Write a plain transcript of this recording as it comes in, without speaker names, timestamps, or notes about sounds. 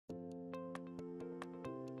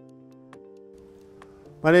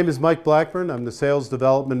My name is Mike Blackburn. I'm the Sales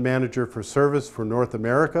Development Manager for Service for North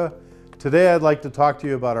America. Today I'd like to talk to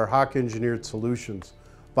you about our Hach-engineered solutions.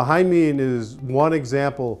 Behind me is one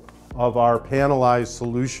example of our panelized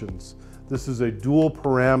solutions. This is a dual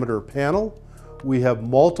parameter panel. We have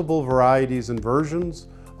multiple varieties and versions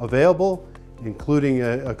available, including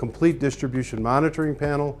a complete distribution monitoring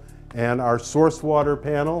panel and our source water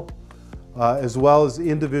panel, as well as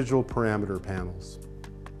individual parameter panels.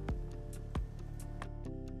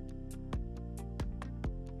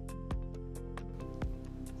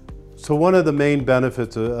 So one of the main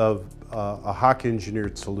benefits of a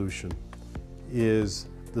Hach-engineered solution is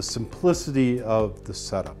the simplicity of the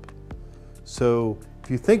setup. So if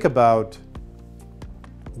you think about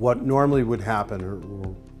what normally would happen or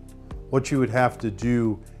what you would have to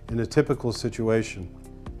do in a typical situation,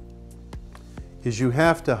 is you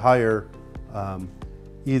have to hire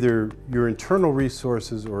either your internal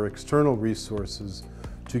resources or external resources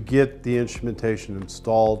to get the instrumentation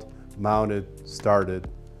installed, mounted, started,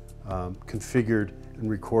 configured, and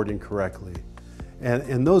recording correctly.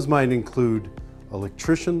 And those might include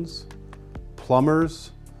electricians,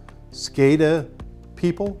 plumbers, SCADA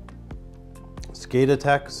people, SCADA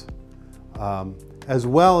techs, as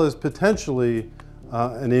well as potentially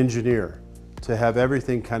an engineer to have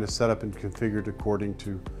everything kind of set up and configured according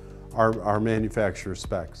to our manufacturer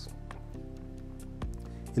specs.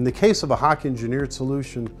 In the case of a Hach-engineered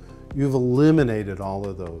solution, you've eliminated all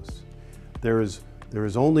of those. There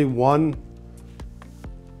is only one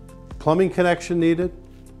plumbing connection needed,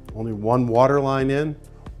 only one water line in,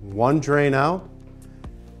 one drain out,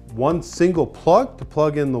 one single plug to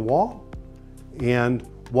plug in the wall, and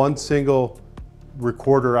one single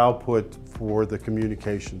recorder output for the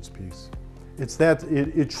communications piece.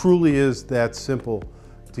 It truly is that simple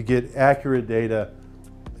to get accurate data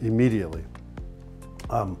immediately.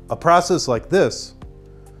 A process like this,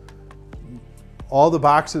 all the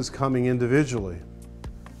boxes coming individually,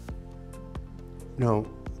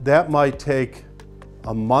 that might take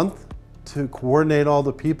a month to coordinate all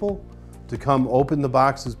the people to come open the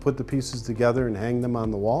boxes, put the pieces together and hang them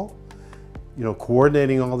on the wall.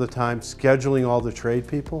 Coordinating all the time, scheduling all the trade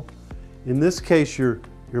people. In this case, you're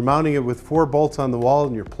mounting it with 4 bolts on the wall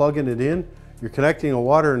and you're plugging it in, you're connecting a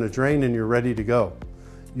water and a drain and you're ready to go.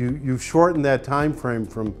 You've shortened that time frame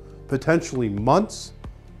from potentially months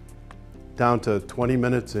down to 20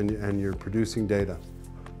 minutes and you're producing data.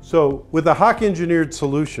 So with a Hach-engineered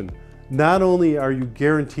solution, not only are you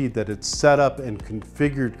guaranteed that it's set up and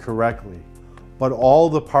configured correctly, but all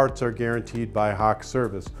the parts are guaranteed by Hach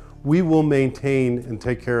Service. We will maintain and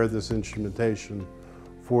take care of this instrumentation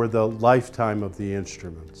for the lifetime of the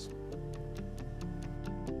instruments.